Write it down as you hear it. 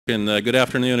And good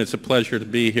afternoon. It's a pleasure to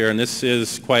be here, and this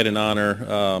is quite an honor.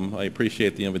 I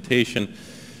appreciate the invitation.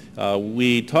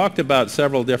 We talked about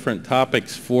several different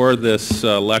topics for this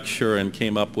lecture and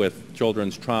came up with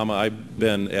children's trauma. I've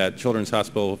been at Children's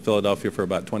Hospital of Philadelphia for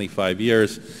about 25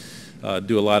 years,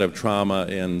 do a lot of trauma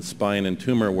and spine and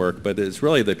tumor work, but it's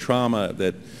really the trauma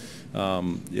that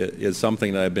is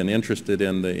something that I've been interested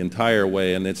in the entire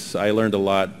way, and I learned a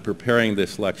lot preparing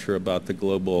this lecture about the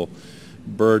global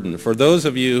burden. For those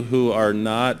of you who are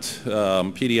not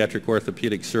pediatric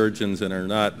orthopedic surgeons and are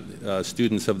not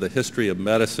students of the history of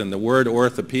medicine, the word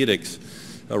orthopedics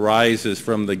arises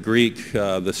from the Greek,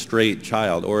 the straight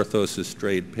child. Orthos is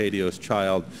straight, pedios,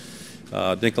 child.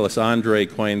 Nicolas Andre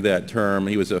coined that term.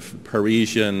 He was a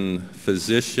Parisian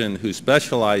physician who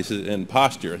specializes in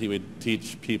posture. He would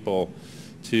teach people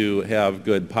to have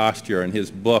good posture, and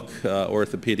his book,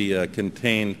 Orthopedia,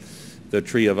 contained the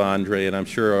tree of Andre, and I'm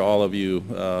sure all of you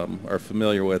are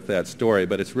familiar with that story,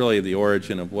 but it's really the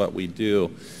origin of what we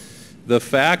do. The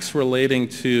facts relating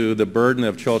to the burden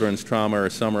of children's trauma are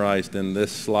summarized in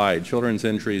this slide. Children's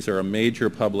injuries are a major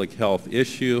public health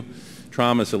issue.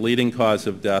 Trauma is a leading cause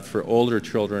of death for older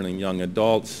children and young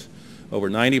adults. Over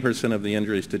 90% of the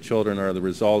injuries to children are the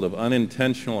result of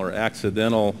unintentional or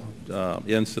accidental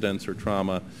incidents or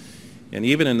trauma. And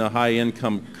even in the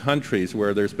high-income countries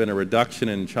where there's been a reduction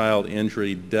in child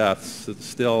injury deaths, it's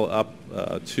still up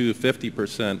to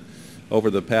 50% over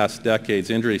the past decades.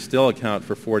 Injuries still account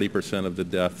for 40% of the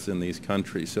deaths in these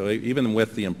countries. So even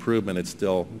with the improvement, it's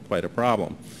still quite a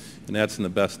problem. And that's in the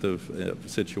best of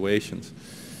situations.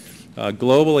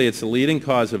 Globally, it's the leading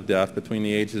cause of death between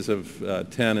the ages of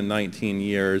 10 and 19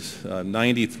 years.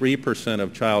 93%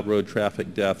 of child road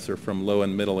traffic deaths are from low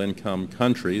and middle income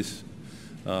countries,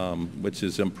 which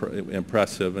is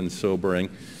impressive and sobering.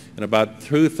 And about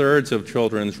 2/3 of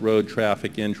children's road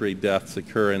traffic injury deaths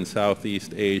occur in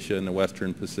Southeast Asia and the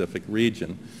Western Pacific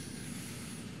region.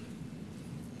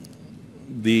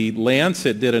 The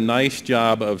Lancet did a nice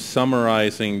job of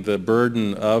summarizing the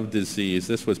burden of disease.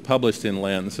 This was published in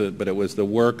Lancet, but it was the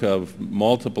work of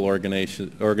multiple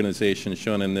organizations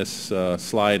shown in this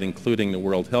slide, including the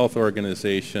World Health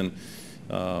Organization,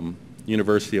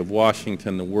 University of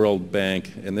Washington, the World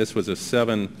Bank, and this was a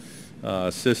 7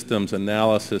 systems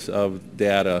analysis of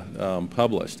data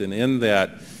published. And in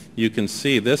that, you can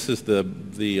see this is the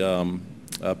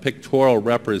pictorial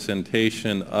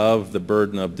representation of the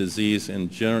burden of disease in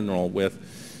general, with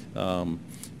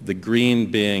the green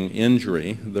being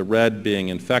injury, the red being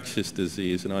infectious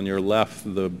disease, and on your left,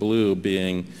 the blue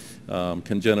being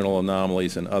congenital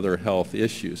anomalies and other health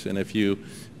issues. And if you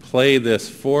play this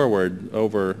forward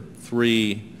over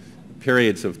 3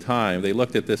 periods of time. They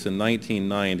looked at this in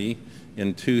 1990,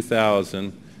 in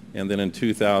 2000, and then in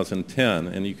 2010.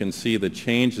 And you can see the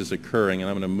changes occurring, and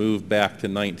I'm going to move back to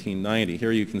 1990.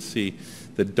 Here you can see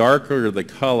the darker the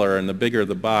color and the bigger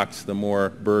the box, the more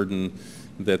burden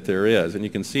that there is. And you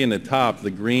can see in the top,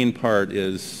 the green part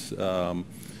is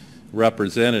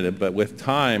representative, but with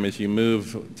time, as you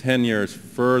move 10 years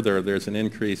further, there's an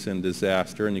increase in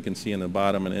disaster, and you can see in the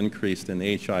bottom an increase in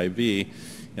HIV.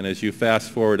 And as you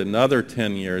fast forward another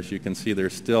 10 years, you can see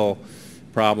there's still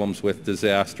problems with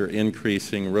disaster,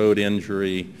 increasing road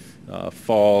injury,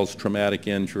 falls, traumatic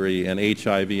injury, and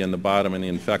HIV in the bottom, and the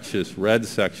infectious red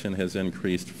section has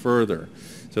increased further.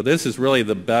 So this is really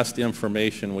the best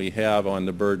information we have on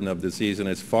the burden of disease, and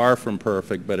it's far from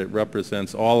perfect, but it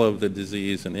represents all of the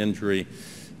disease and injury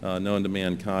known to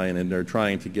mankind, and they're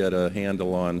trying to get a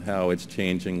handle on how it's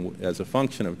changing as a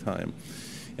function of time.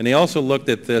 And they also looked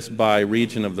at this by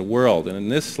region of the world. And in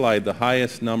this slide, the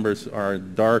highest numbers are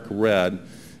dark red,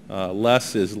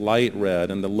 less is light red,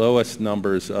 and the lowest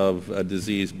numbers of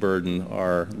disease burden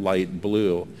are light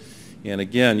blue. And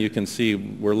again, you can see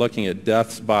we're looking at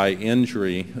deaths by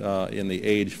injury in the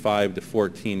age 5 to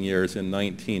 14 years in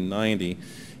 1990.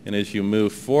 And as you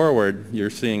move forward, you're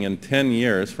seeing in 10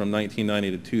 years, from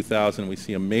 1990 to 2000, we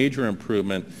see a major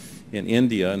improvement in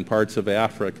India and parts of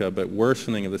Africa, but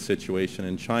worsening of the situation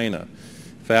in China.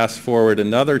 Fast forward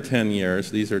another 10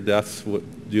 years, these are deaths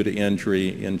due to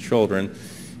injury in children,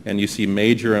 and you see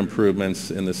major improvements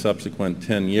in the subsequent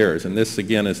 10 years. And this,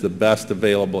 again, is the best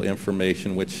available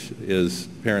information, which is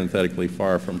parenthetically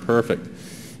far from perfect.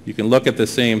 You can look at the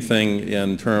same thing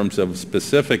in terms of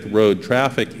specific road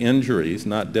traffic injuries,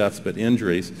 not deaths, but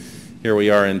injuries. Here we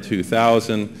are in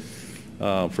 2000.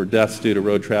 For deaths due to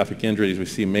road traffic injuries, we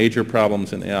see major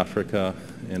problems in Africa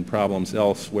and problems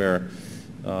elsewhere.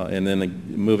 And then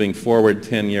moving forward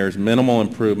 10 years, minimal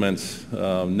improvements,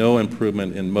 no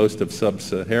improvement in most of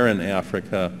sub-Saharan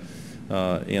Africa,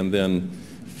 and then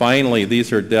Finally,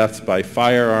 these are deaths by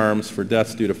firearms. For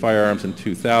deaths due to firearms in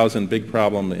 2000, big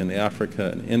problem in Africa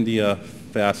and India.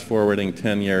 Fast forwarding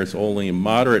 10 years, only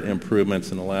moderate improvements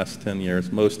in the last 10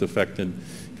 years. Most affected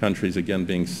countries, again,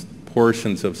 being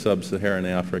portions of sub-Saharan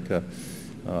Africa,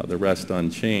 the rest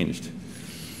unchanged.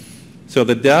 So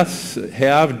the deaths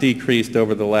have decreased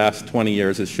over the last 20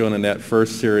 years, as shown in that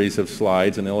first series of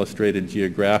slides and illustrated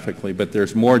geographically, but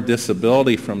there's more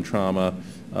disability from trauma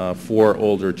for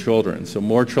older children. So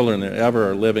more children than ever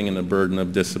are living in the burden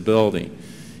of disability.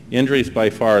 Injuries by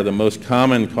far the most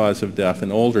common cause of death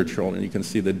in older children. You can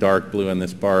see the dark blue in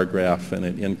this bar graph, and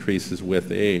it increases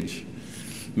with age.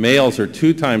 Males are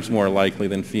 2 times more likely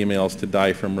than females to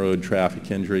die from road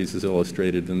traffic injuries, as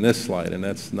illustrated in this slide, and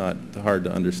that's not hard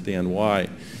to understand why.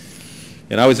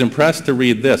 And I was impressed to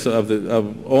read this. Of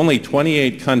only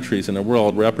 28 countries in the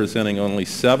world, representing only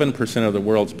 7% of the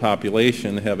world's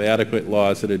population, have adequate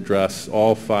laws that address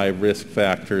all 5 risk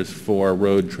factors for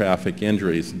road traffic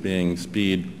injuries, being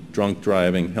speed, drunk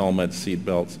driving, helmets, seat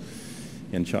belts,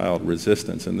 and child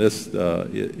resistance. And this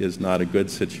is not a good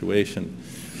situation.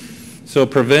 So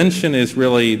prevention is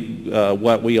really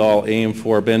what we all aim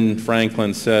for. Ben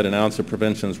Franklin said an ounce of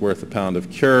prevention is worth a pound of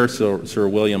cure. So Sir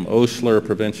William Osler,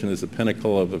 prevention is the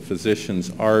pinnacle of a physician's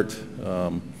art,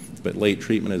 but late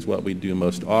treatment is what we do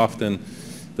most often.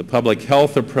 The public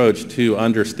health approach to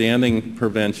understanding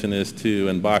prevention is to,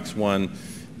 in box 1,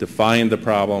 define the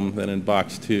problem, then in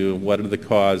box 2, what are the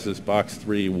causes, box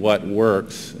 3, what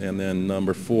works, and then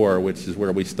number 4, which is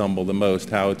where we stumble the most,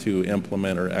 how to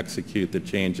implement or execute the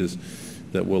changes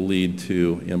that will lead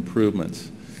to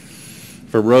improvements.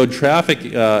 For road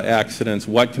traffic accidents,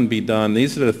 what can be done?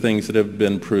 These are the things that have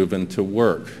been proven to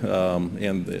work,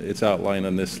 and it's outlined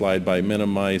on this slide by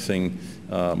minimizing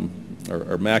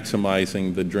or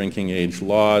maximizing the drinking age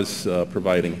laws,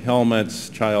 providing helmets,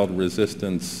 child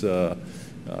resistance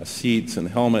seats and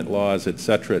helmet laws, et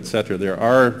cetera, et cetera. There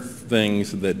are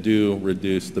things that do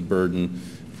reduce the burden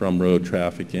from road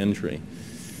traffic injury.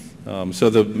 So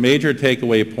the major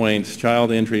takeaway points: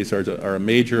 child injuries are a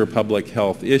major public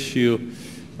health issue.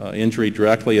 Injury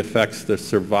directly affects the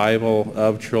survival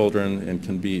of children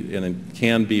and it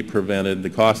can be prevented. The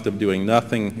cost of doing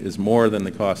nothing is more than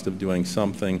the cost of doing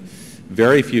something.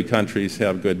 Very few countries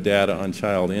have good data on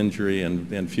child injury,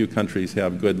 and few countries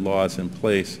have good laws in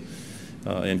place.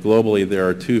 And globally, there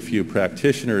are too few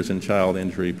practitioners in child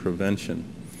injury prevention.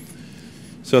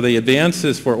 So the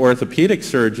advances for orthopedic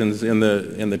surgeons in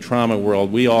the trauma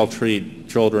world, we all treat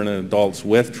children and adults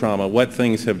with trauma. What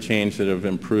things have changed that have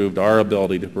improved our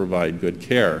ability to provide good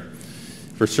care?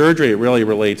 For surgery, it really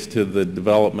relates to the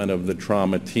development of the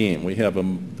trauma team. We have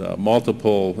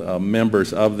multiple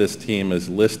members of this team as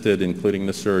listed, including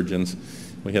the surgeons.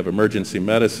 We have emergency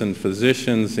medicine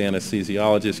physicians,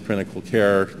 anesthesiologists, critical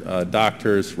care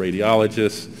doctors,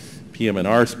 radiologists,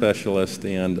 PM&R specialists,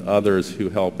 and others who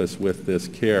help us with this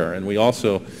care. And we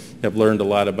also have learned a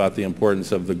lot about the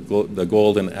importance of the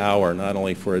golden hour, not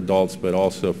only for adults but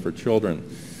also for children.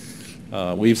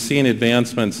 We've seen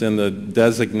advancements in the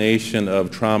designation of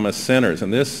trauma centers,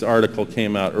 and this article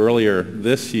came out earlier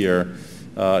this year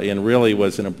and really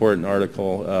was an important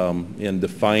article in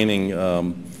defining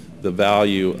the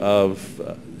value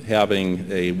of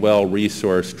having a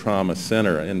well-resourced trauma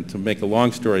center. And to make a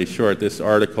long story short, this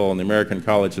article in the American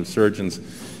College of Surgeons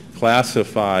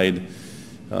classified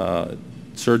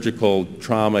surgical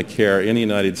trauma care in the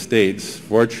United States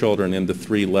for children into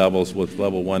 3 levels, with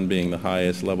level 1 being the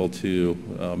highest, level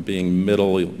 2 being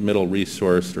middle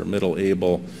resourced or middle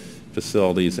able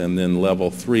facilities, and then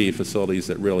level 3 facilities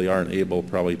that really aren't able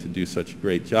probably to do such a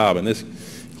great job. And this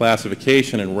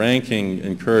classification and ranking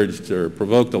encouraged or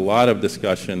provoked a lot of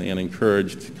discussion and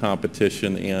encouraged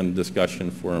competition and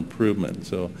discussion for improvement.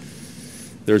 So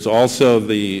there's also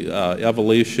the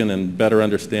evolution and better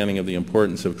understanding of the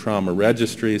importance of trauma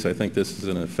registries. I think this is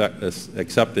an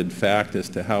accepted fact as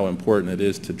to how important it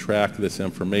is to track this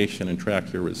information and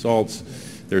track your results.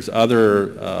 There's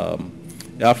other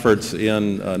efforts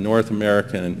in North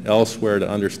America and elsewhere to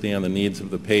understand the needs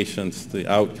of the patients,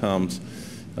 the outcomes.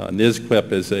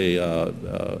 NSQIP is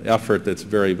an effort that's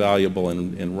very valuable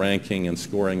in ranking and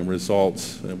scoring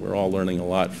results, and we're all learning a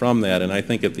lot from that. And I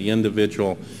think at the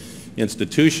individual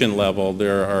institution level,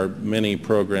 there are many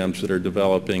programs that are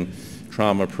developing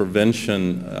trauma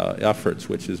prevention efforts,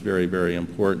 which is very, very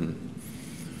important.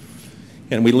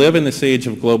 And we live in this age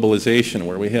of globalization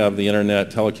where we have the internet,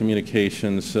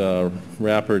 telecommunications,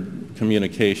 rapid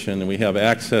communication, and we have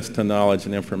access to knowledge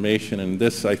and information. And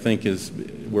this, I think,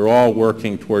 we're all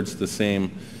working towards the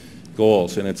same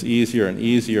goals, and it's easier and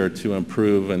easier to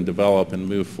improve and develop and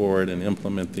move forward and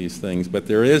implement these things. But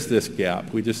there is this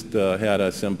gap. We just had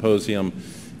a symposium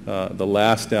the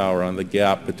last hour on the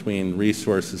gap between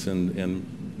resources in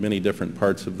many different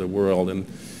parts of the world, and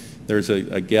there's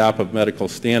a gap of medical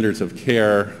standards of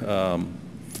care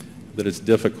that is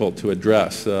difficult to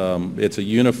address. It's a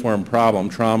uniform problem.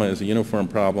 Trauma is a uniform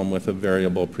problem with a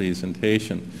variable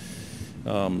presentation.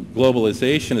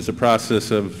 Globalization is a process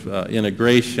of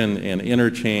integration and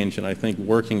interchange, and I think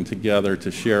working together to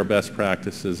share best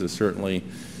practices is certainly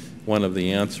one of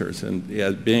the answers. And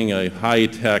being a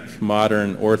high-tech,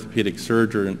 modern orthopedic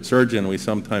surgeon, we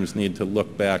sometimes need to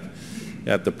look back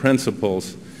at the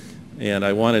principles, and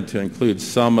I wanted to include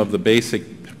some of the basic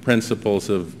principles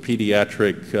of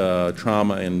pediatric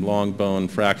trauma and long bone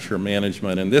fracture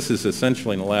management. And this is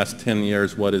essentially in the last 10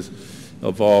 years what has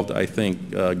evolved, I think,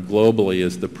 globally,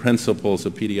 is the principles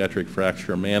of pediatric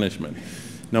fracture management.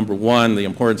 Number one, the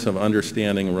importance of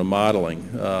understanding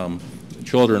remodeling.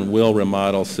 Children will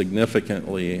remodel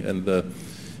significantly, and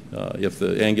if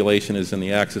the angulation is in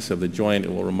the axis of the joint,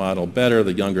 it will remodel better.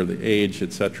 The younger the age,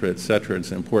 et cetera, et cetera.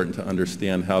 It's important to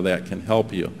understand how that can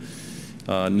help you.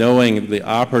 Knowing the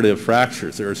operative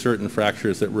fractures. There are certain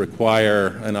fractures that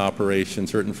require an operation,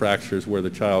 certain fractures where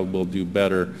the child will do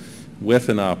better with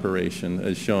an operation,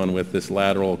 as shown with this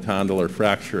lateral condylar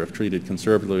fracture. If treated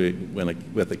conservatively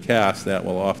with a cast, that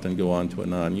will often go on to a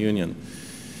non-union.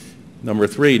 Number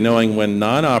three, knowing when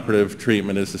non-operative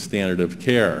treatment is the standard of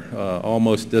care.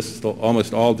 Almost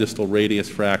all distal radius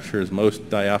fractures, most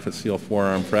diaphyseal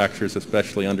forearm fractures,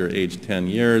 especially under age 10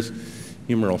 years,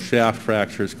 humeral shaft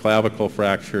fractures, clavicle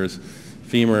fractures,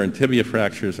 femur and tibia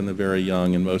fractures in the very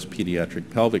young, and most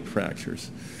pediatric pelvic fractures.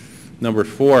 Number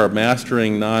four,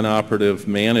 mastering non-operative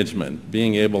management,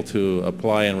 being able to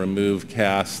apply and remove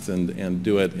casts and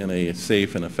do it in a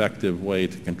safe and effective way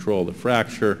to control the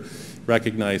fracture,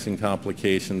 recognizing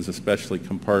complications, especially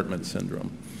compartment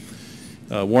syndrome.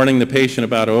 Warning the patient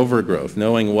about overgrowth,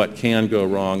 knowing what can go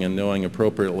wrong and knowing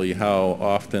appropriately how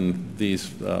often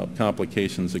these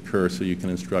complications occur so you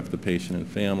can instruct the patient and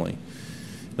family.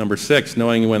 Number six,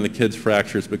 knowing when the kid's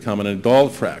fractures become an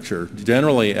adult fracture.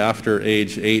 Generally, after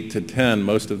age 8 to 10,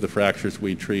 most of the fractures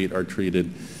we treat are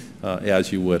treated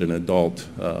as you would an adult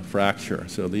fracture.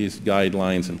 So these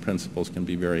guidelines and principles can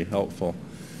be very helpful.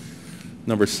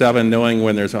 Number seven, knowing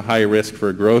when there's a high risk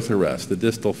for growth arrest. The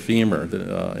distal femur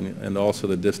and also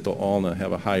the distal ulna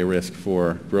have a high risk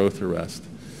for growth arrest.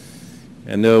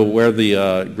 And know where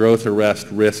the growth arrest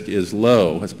risk is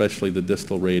low, especially the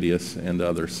distal radius and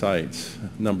other sites.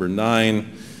 Number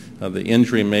nine, the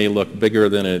injury may look bigger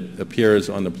than it appears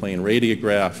on the plane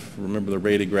radiograph. Remember, the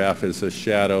radiograph is a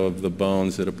shadow of the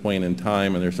bones at a point in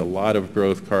time, and there's a lot of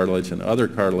growth cartilage and other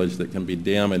cartilage that can be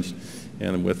damaged.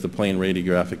 And with the plain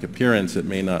radiographic appearance, it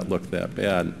may not look that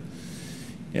bad.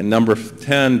 And number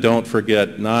 10, don't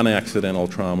forget non-accidental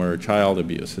trauma or child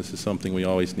abuse. This is something we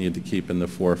always need to keep in the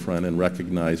forefront and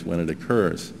recognize when it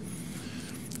occurs.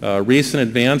 Recent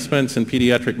advancements in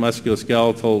pediatric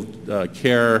musculoskeletal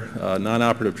care,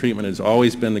 non-operative treatment has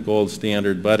always been the gold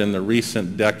standard, but in the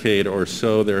recent decade or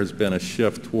so, there has been a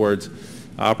shift towards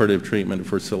operative treatment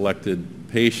for selected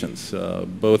patients,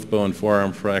 both bone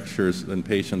forearm fractures in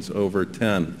patients over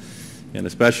 10. And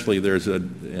especially there's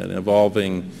an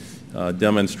evolving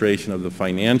demonstration of the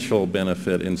financial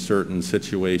benefit in certain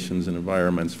situations and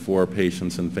environments for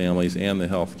patients and families and the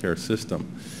healthcare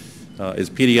system. As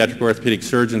pediatric orthopedic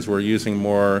surgeons, we're using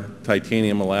more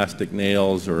titanium elastic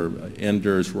nails or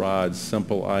Enders rods,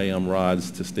 simple IM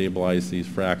rods to stabilize these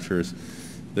fractures.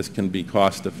 This can be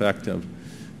cost effective.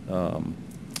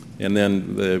 And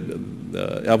then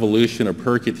the evolution of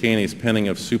percutaneous pinning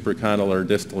of supracondylar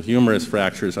distal humerus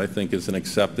fractures, I think, is an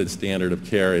accepted standard of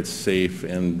care. It's safe,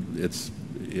 and it's,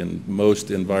 in most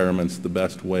environments, the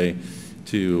best way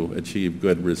to achieve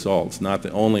good results. Not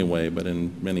the only way, but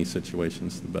in many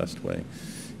situations, the best way.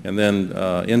 And then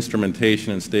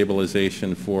instrumentation and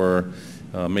stabilization for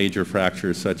major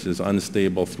fractures, such as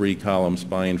unstable three-column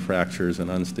spine fractures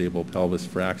and unstable pelvis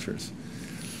fractures.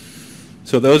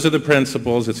 So those are the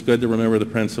principles. It's good to remember the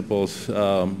principles.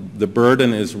 The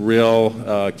burden is real.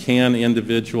 Can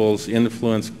individuals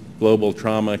influence global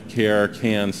trauma care?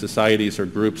 Can societies or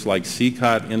groups like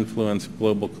CCOT influence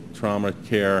global trauma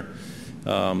care?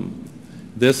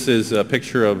 This is a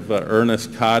picture of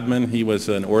Ernest Codman. He was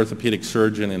an orthopedic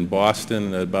surgeon in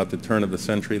Boston at about the turn of the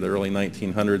century, the early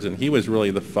 1900s, and he was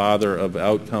really the father of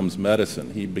outcomes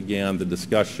medicine. He began the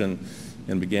discussion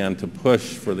and began to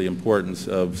push for the importance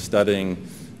of studying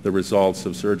the results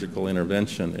of surgical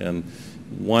intervention. And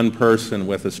one person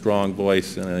with a strong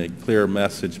voice and a clear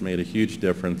message made a huge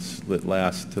difference that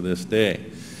lasts to this day.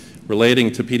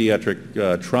 Relating to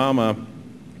pediatric trauma,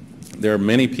 there are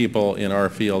many people in our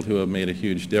field who have made a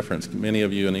huge difference. Many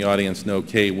of you in the audience know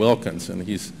Kay Wilkins, and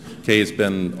Kay's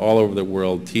been all over the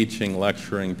world teaching,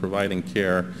 lecturing, providing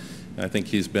care. And I think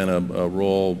he's been a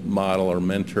role model or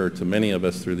mentor to many of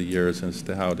us through the years as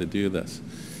to how to do this.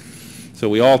 So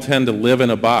we all tend to live in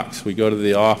a box. We go to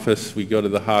the office, we go to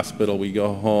the hospital, we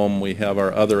go home, we have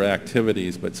our other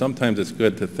activities, but sometimes it's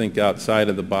good to think outside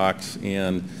of the box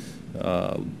and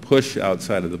push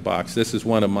outside of the box. This is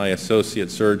one of my associate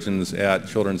surgeons at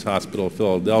Children's Hospital of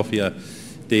Philadelphia,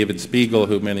 David Spiegel,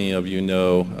 who many of you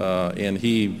know, and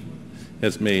he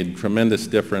has made tremendous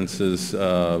differences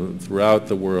throughout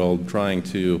the world trying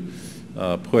to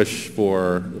push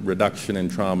for reduction in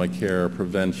trauma care,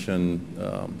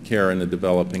 prevention, care in the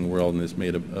developing world, and has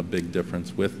made a big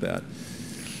difference with that.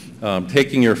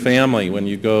 Taking your family when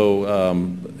you go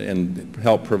and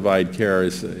help provide care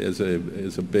is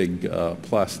a big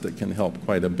plus that can help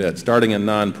quite a bit. Starting a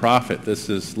nonprofit, this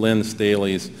is Lynn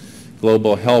Staley's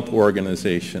Global Help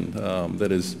Organization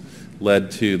that has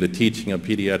led to the teaching of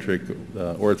pediatric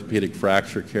orthopedic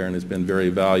fracture care and has been very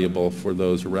valuable for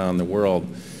those around the world.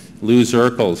 Lou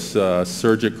Zirkel's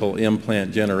Surgical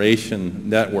Implant Generation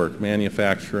Network,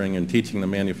 manufacturing and teaching the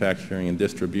manufacturing and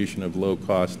distribution of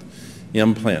low-cost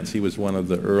implants. He was one of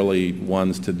the early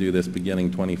ones to do this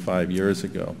beginning 25 years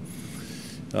ago.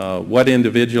 What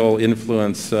individual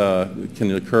influence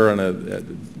can occur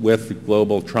with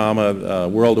global trauma?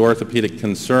 World Orthopedic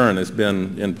Concern has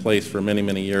been in place for many,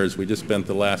 many years. We just spent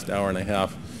the last hour and a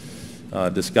half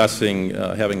discussing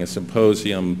having a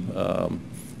symposium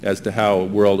as to how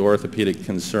World Orthopedic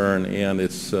Concern and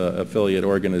its affiliate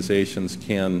organizations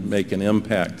can make an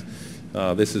impact.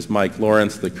 This is Mike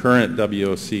Lawrence, the current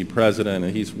WOC president,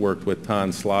 and he's worked with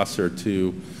Ton Schlosser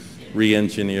to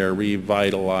re-engineer,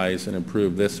 revitalize, and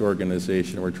improve this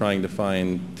organization. We're trying to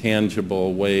find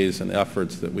tangible ways and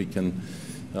efforts that we can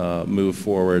move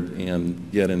forward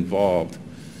and get involved.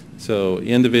 So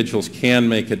individuals can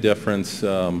make a difference.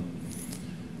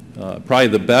 Probably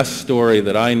the best story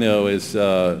that I know is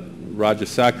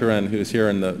Rajasekaran, who's here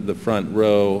in the front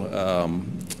row,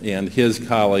 and his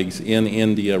colleagues in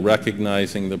India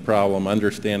recognizing the problem,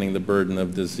 understanding the burden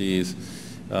of disease,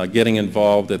 getting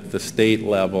involved at the state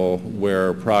level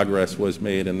where progress was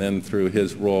made, and then through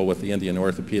his role with the Indian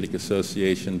Orthopedic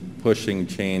Association pushing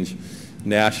change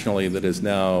nationally that is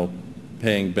now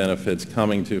paying benefits,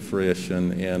 coming to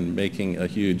fruition, and making a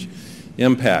huge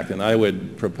impact. And I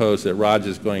would propose that Raj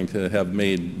is going to have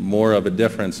made more of a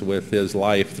difference with his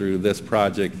life through this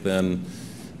project than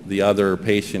the other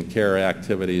patient care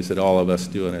activities that all of us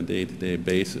do on a day-to-day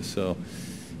basis. So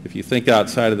if you think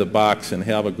outside of the box and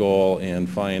have a goal and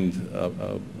find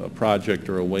a project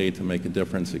or a way to make a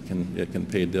difference, it can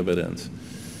pay dividends.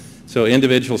 So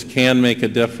individuals can make a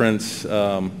difference,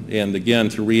 and again,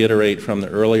 to reiterate from the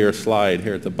earlier slide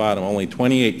here at the bottom, only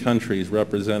 28 countries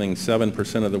representing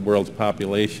 7% of the world's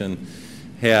population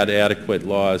had adequate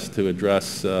laws to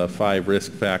address 5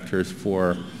 risk factors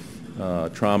for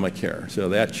trauma care. So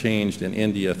that changed in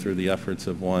India through the efforts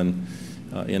of one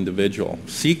individual.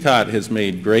 CCOT has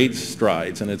made great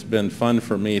strides, and it's been fun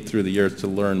for me through the years to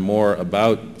learn more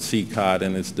about CCOT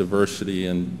and its diversity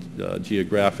and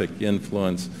geographic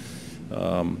influence.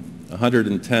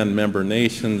 110 member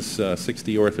nations,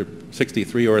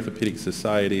 63 orthopedic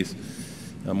societies,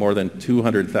 more than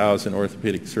 200,000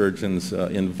 orthopedic surgeons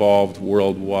involved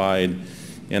worldwide.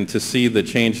 And to see the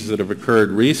changes that have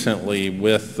occurred recently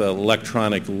with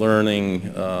electronic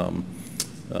learning,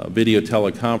 video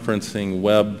teleconferencing,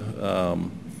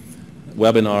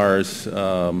 webinars,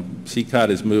 CCOT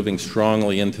is moving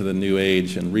strongly into the new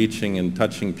age and reaching and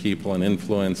touching people and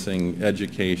influencing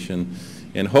education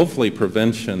and hopefully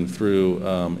prevention through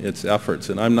its efforts.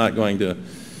 And I'm not going to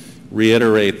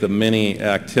reiterate the many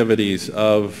activities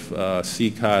of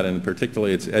CCOT and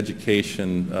particularly its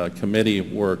education committee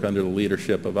work under the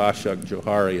leadership of Ashok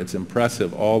Johari. It's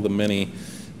impressive all the many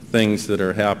things that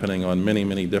are happening on many,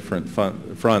 many different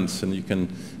fronts, and you can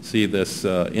see this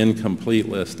incomplete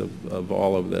list of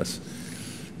all of this.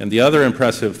 And the other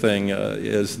impressive thing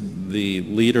is the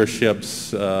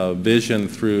leadership's vision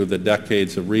through the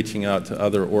decades of reaching out to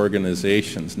other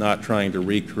organizations, not trying to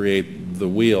recreate the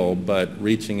wheel, but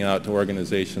reaching out to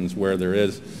organizations where there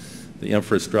is the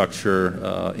infrastructure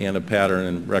and a pattern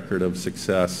and record of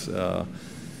success.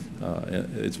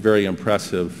 It's very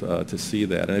impressive to see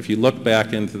that. And if you look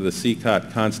back into the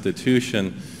CCOT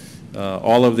Constitution,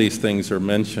 all of these things are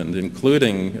mentioned,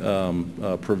 including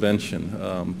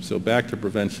prevention. So back to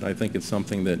prevention, I think it's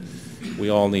something that we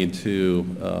all need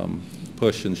to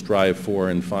push and strive for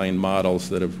and find models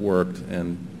that have worked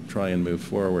and try and move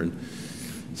forward.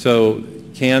 So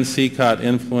can CCOT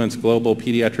influence global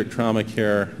pediatric trauma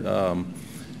care?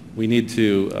 We need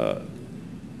to,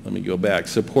 let me go back,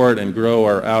 support and grow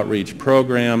our outreach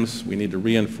programs. We need to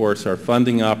reinforce our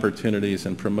funding opportunities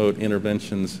and promote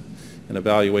interventions and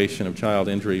evaluation of child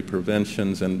injury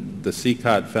preventions. And the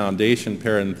CCOT Foundation,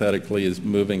 parenthetically, is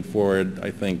moving forward,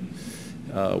 I think,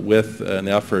 with an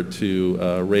effort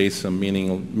to raise some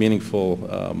meaningful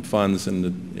funds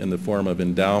in the form of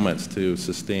endowments to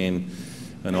sustain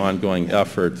an ongoing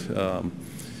effort.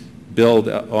 Build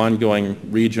ongoing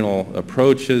regional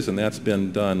approaches, and that's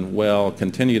been done well.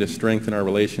 Continue to strengthen our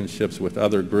relationships with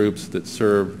other groups that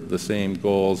serve the same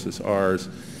goals as ours,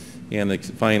 and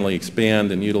finally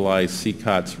expand and utilize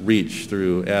CCOT's reach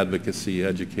through advocacy,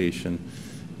 education,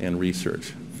 and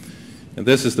research. And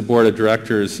this is the board of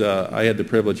directors. I had the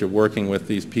privilege of working with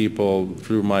these people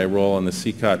through my role in the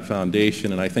CCOT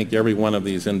Foundation, and I think every one of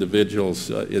these individuals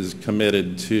is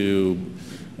committed to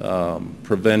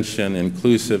prevention,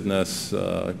 inclusiveness,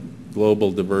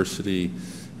 global diversity,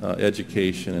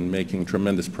 education, and making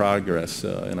tremendous progress.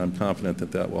 And I'm confident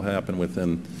that that will happen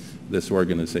within this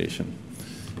organization.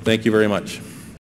 Thank you very much.